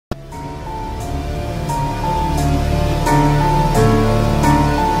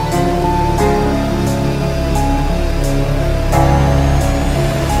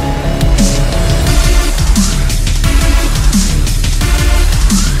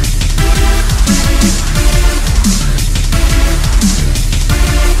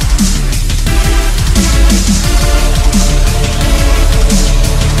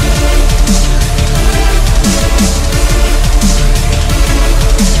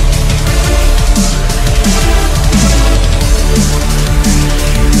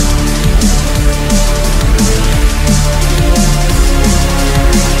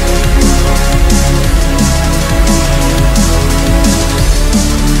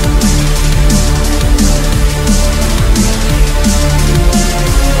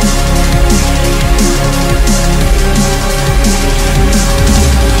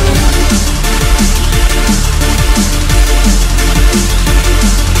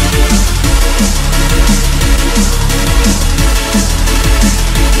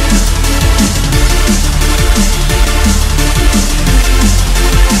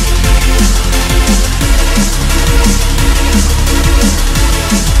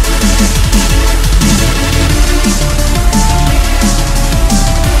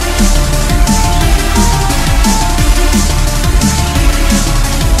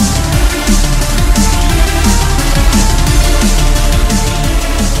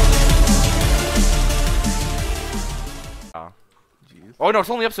Oh no,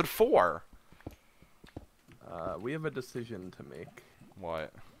 it's only episode 4. We have a decision to make.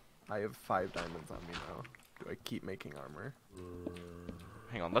 What? I have 5 diamonds on me now. Do I keep making armor?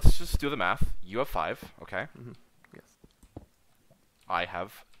 Hang on, let's just do the math. You have 5, okay? Yes. I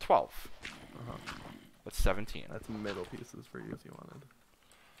have 12. Uh-huh. That's 17. That's middle pieces for you if you wanted.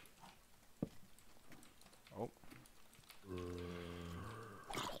 Oh.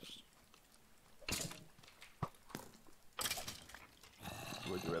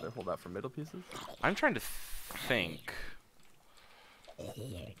 Would you rather hold out for middle pieces? I'm trying to think.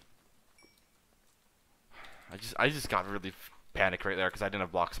 I just got really panicked right there because I didn't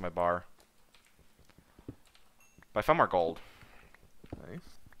have blocks in my bar. But I found more gold. Nice.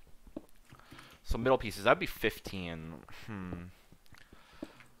 So middle pieces, that'd be 15.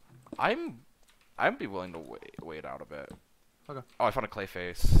 I'd be willing to wait out a bit. Okay. Oh, I found a clay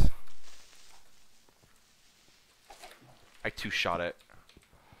face. I two-shot it.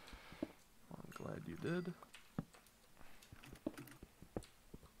 I'm glad you did.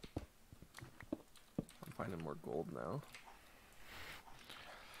 I'm finding more gold now.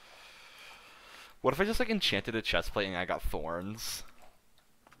 What if I just like enchanted a chest plate and I got thorns?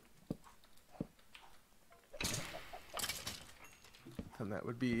 And that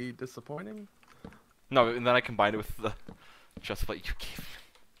would be disappointing. No, and then I combined it with the chest plate you gave me.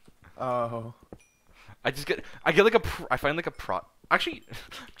 Oh. I get like I find like a actually,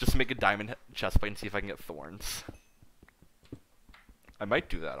 just make a diamond chest plate and see if I can get thorns. I might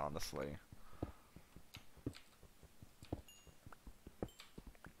do that, honestly.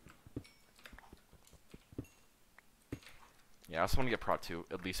 Yeah, I also want to get prot 2,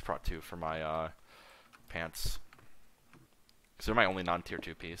 at least prot 2 for my pants. Because they're my only non-tier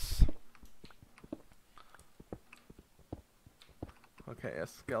 2 piece. Okay, a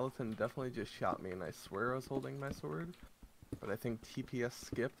skeleton definitely just shot me and I swear I was holding my sword. But I think TPS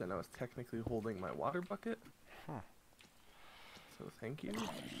skipped and I was technically holding my water bucket. Huh. So thank you.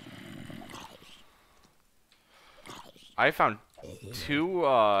 I found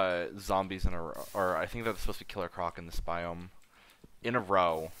 2 zombies in a row, or I think they're supposed to be killer croc in this biome. In a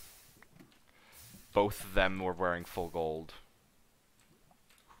row. Both of them were wearing full gold.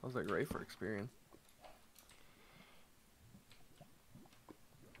 I was like, great for experience.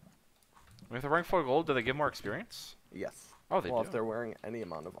 I mean, if they're wearing full gold, do they give more experience? Yes. Oh, they well, do. if they're wearing any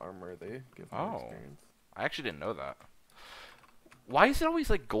amount of armor, they give more experience. I actually didn't know that. Why is it always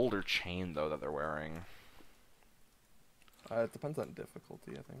like gold or chain though that they're wearing? It depends on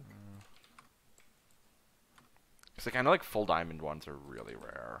difficulty, I think. Cause like I know like full diamond ones are really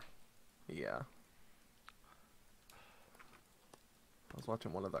rare. Yeah. I was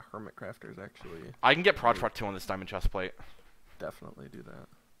watching one of the hermit crafters actually. I can get prot 2 on this diamond chest plate. Definitely do that.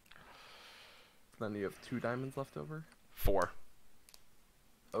 Then you have 2 diamonds left over? 4.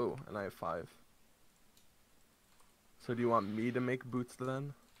 Oh, and I have 5. So do you want me to make boots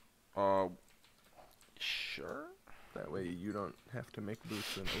then? Sure. That way you don't have to make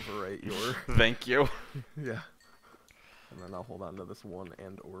boots and overwrite your... Thank you. Yeah. And then I'll hold on to this one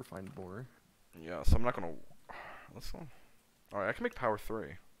and or find more. Yeah, so I'm not gonna... Alright, I can make power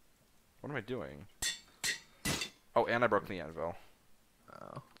 3. What am I doing? Oh, and I broke the anvil.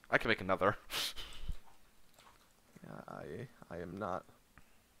 Oh. I can make another. Yeah, I am not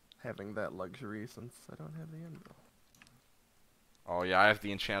having that luxury since I don't have the anvil. Oh yeah, I have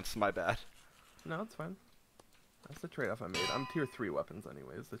the enchants, my bad. No, it's fine. That's the trade-off I made. I'm tier 3 weapons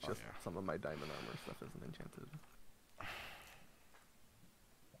anyways. It's just some of my diamond armor stuff isn't enchanted.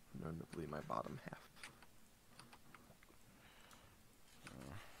 Notably my bottom half.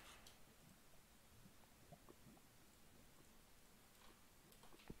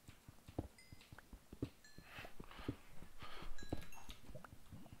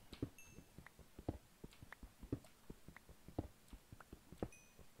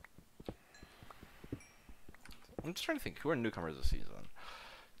 I'm just trying to think, who are newcomers this season?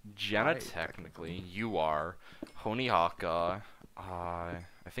 Jenna, technically. You are. Honeyhaka.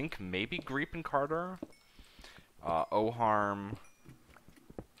 I think maybe Greep and Carter. Oharm.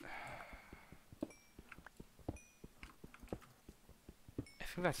 I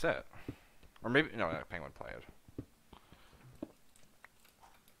think that's it. Or maybe, no, Penguin played.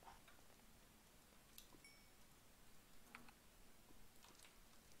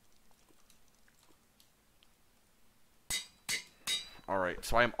 Alright,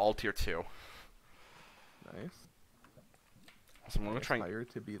 so I am all tier 2. Nice. So I'm gonna try and... aspire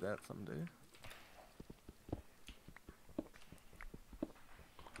to be that someday.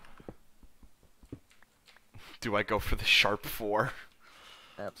 Do I go for the sharp 4?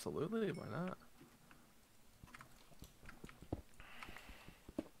 Absolutely, why not?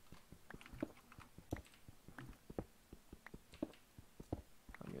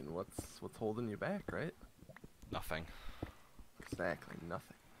 what's holding you back, right? Nothing. Exactly,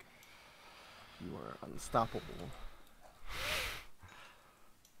 nothing. You are unstoppable.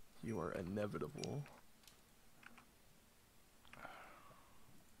 You are inevitable.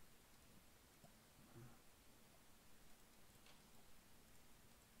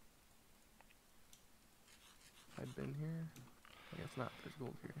 I've been here. I guess not. There's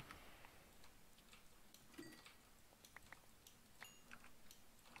gold here.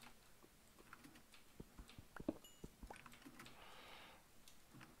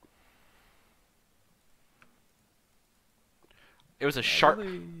 It was a sharp.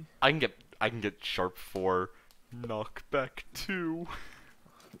 I can get sharp 4, knockback 2.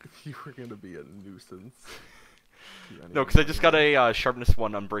 You were gonna be a nuisance. No, because I just got a sharpness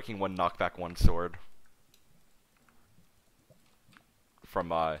 1, unbreaking 1, knockback 1 sword.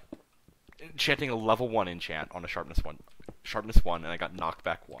 From enchanting a level 1 enchant on a sharpness 1, and I got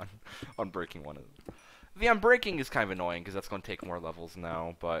knockback 1, unbreaking 1. The unbreaking is kind of annoying because that's going to take more levels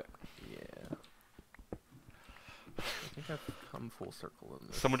now, but yeah. I think I've come full circle in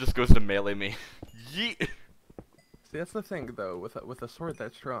this. Someone just goes to melee me. Yeet. See, that's the thing though. With a sword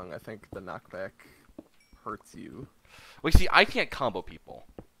that strong, I think the knockback hurts you. Well, see, I can't combo people,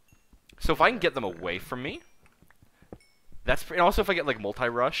 so if I can get them away from me, that's. And also, if I get like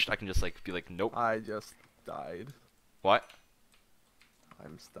multi-rushed, I can just like be like, nope. I just died. What?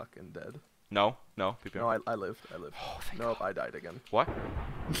 I'm stuck and dead. No. No, I lived. Oh, nope, God. I died again. What?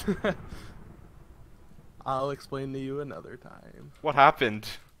 I'll explain to you another time. What happened?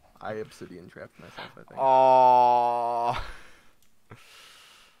 I obsidian trapped myself, I think. Aww.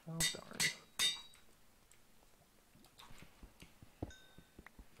 Oh, darn.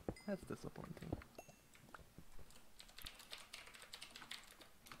 That's disappointing.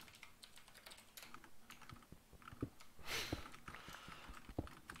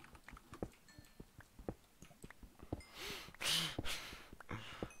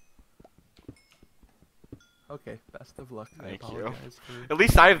 Okay, best of luck. Thank I you. apologize for At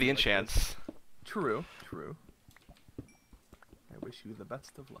least I have the enchants. True. I wish you the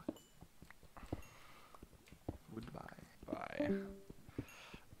best of luck. Goodbye. Bye.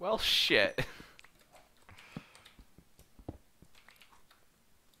 Well, shit.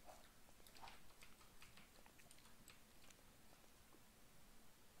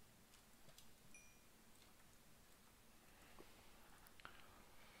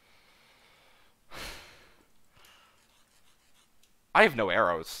 I have no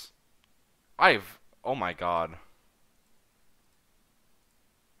arrows. Oh my god.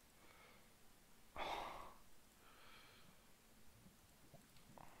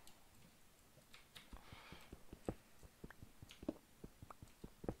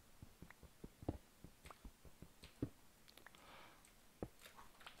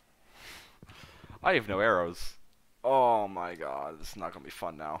 I have no arrows. Oh my god, this is not gonna be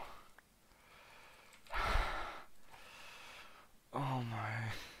fun now. Oh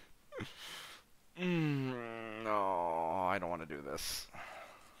my. No, I don't want to do this.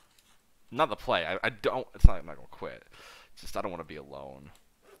 Not the play. I don't. It's not. I'm not gonna quit. It's just I don't want to be alone.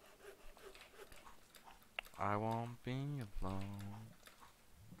 I won't be alone.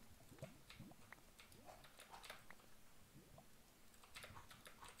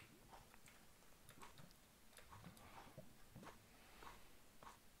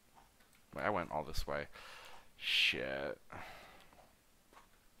 Wait, I went all this way. Shit.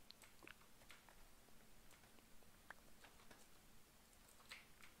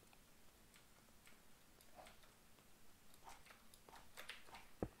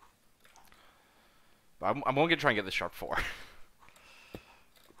 I'm only gonna try and get this sharp 4.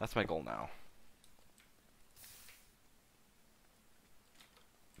 That's my goal now.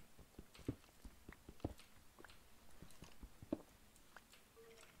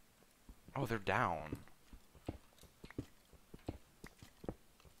 Oh, they're down.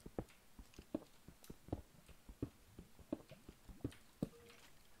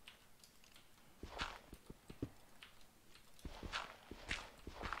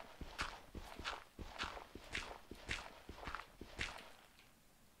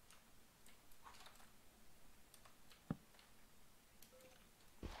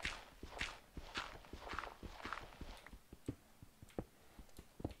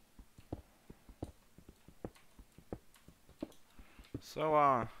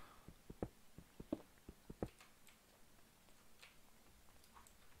 So,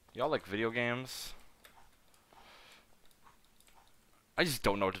 y'all like video games? I just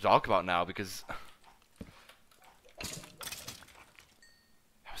don't know what to talk about now because that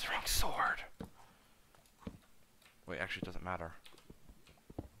was the wrong sword. Wait, actually it doesn't matter.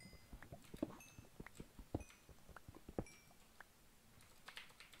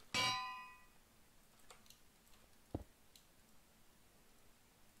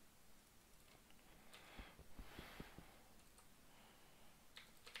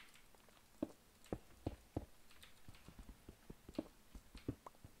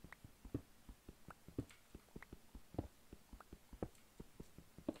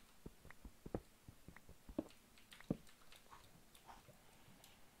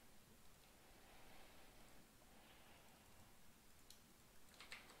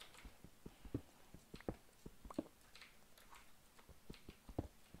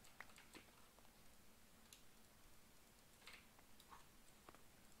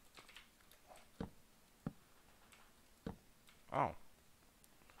 Oh.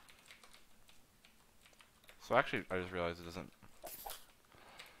 So actually, I just realized it doesn't...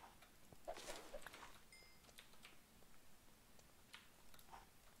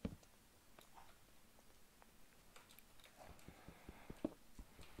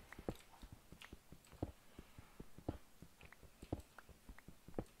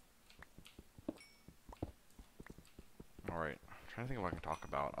 Alright. I'm trying to think of what I can talk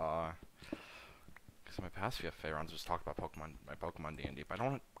about. Because my past few FA runs just talked about Pokemon, my Pokemon D&D, but I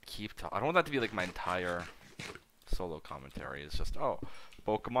don't want to keep I don't want that to be like my entire solo commentary. It's just, oh,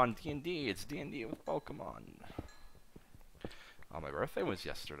 Pokemon D&D, it's D&D with Pokemon. My birthday was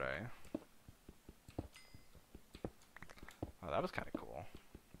yesterday. Oh, that was kind of cool.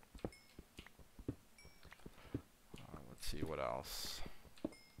 Let's see what else.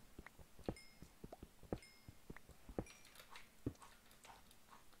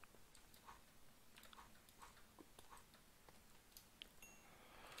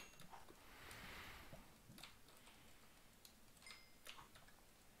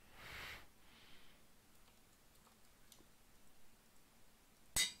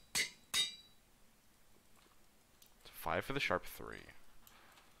 It's 5 for the sharp 3.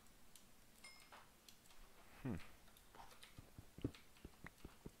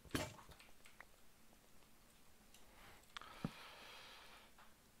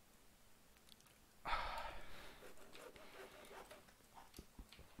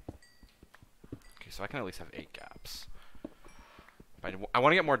 Okay, so I can at least have 8 gaps. But I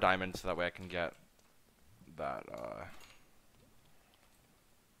want to get more diamonds so that way I can get that,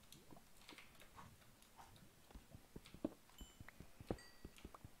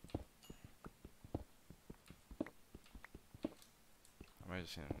 I might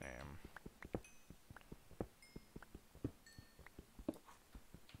just need a name.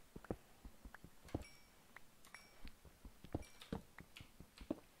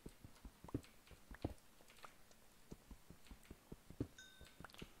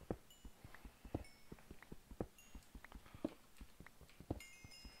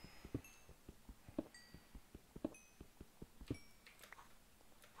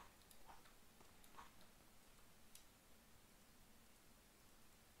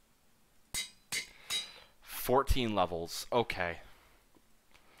 $14 levels. Okay.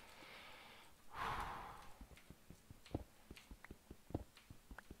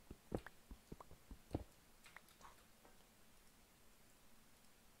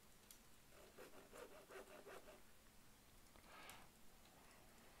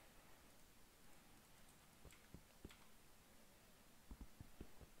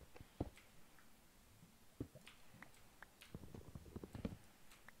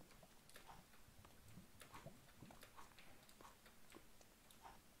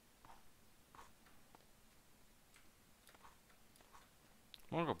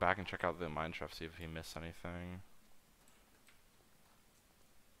 I'm gonna go back and check out the Minecraft, see if he missed anything.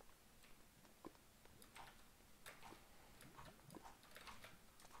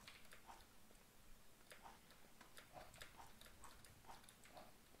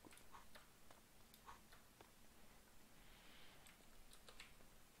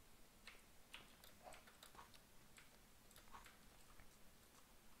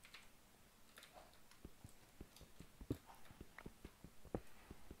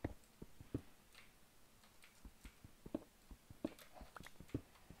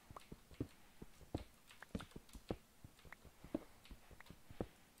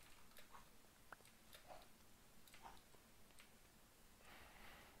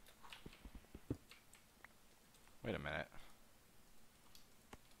 Wait a minute.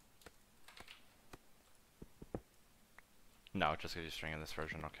 No, just because you're stringing this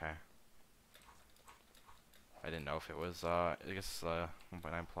version, okay. I didn't know if it was, I guess,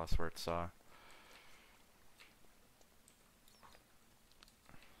 1.9 plus where it's, oh,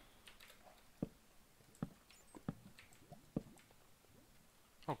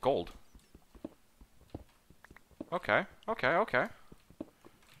 gold. Okay, okay, okay.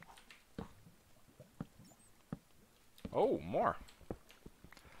 Oh, more.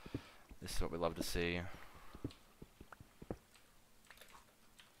 This is what we love to see.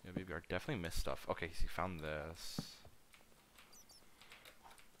 Yeah, baby, I definitely missed stuff. Okay, so you found this.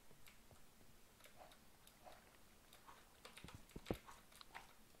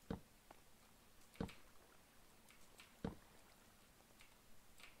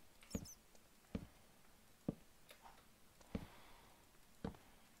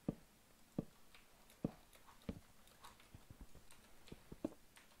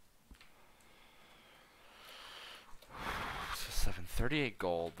 38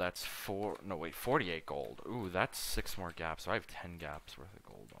 gold. That's 48 gold. Ooh, that's 6 more gaps. So I have 10 gaps worth of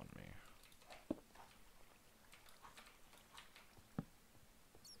gold on me.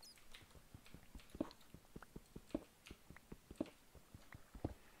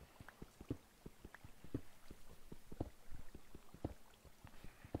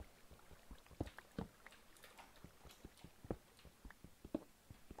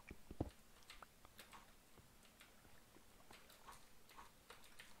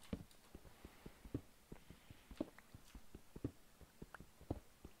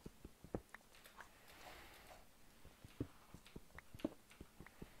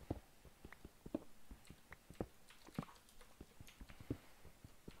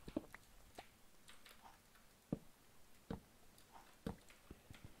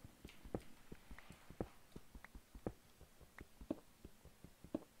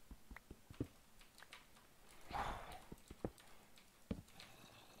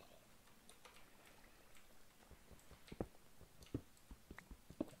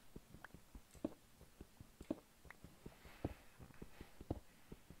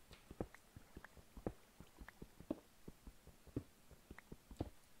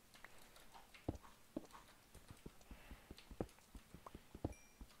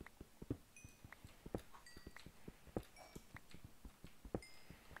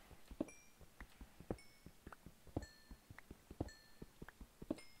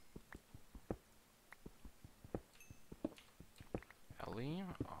 Ellie?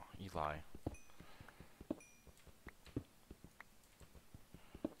 Oh, Eli.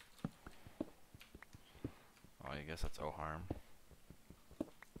 Oh, I guess that's Oharm.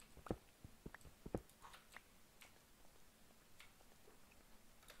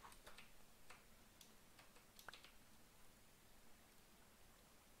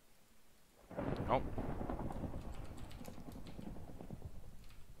 Oh.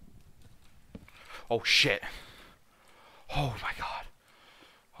 Oh, shit. Oh, my God.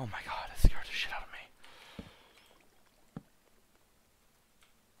 Oh, my God. That scared the shit out of me.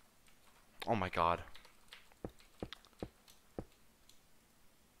 Oh, my God.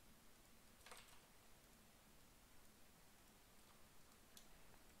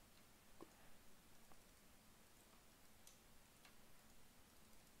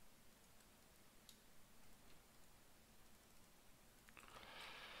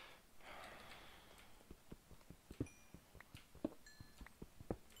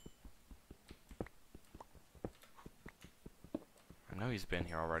 I know he's been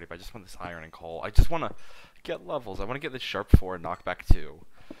here already, but I just want this iron and coal. I just want to get levels. I want to get this sharp 4 and knockback 2.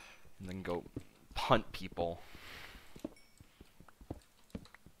 And then go punt people.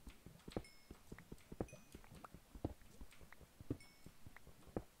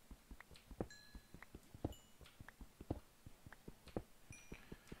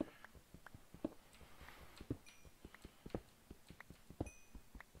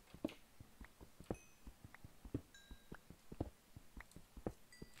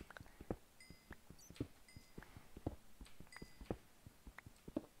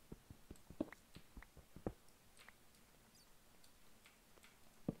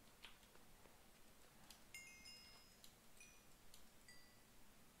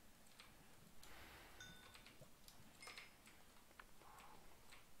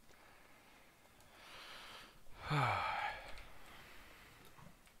 Oh.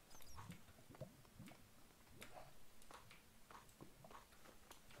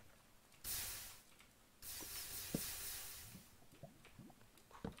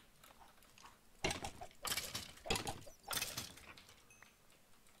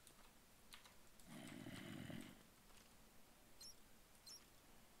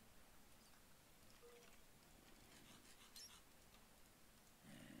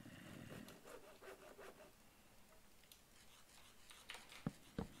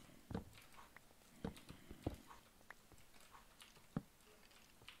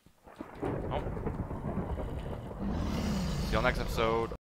 See you all next episode.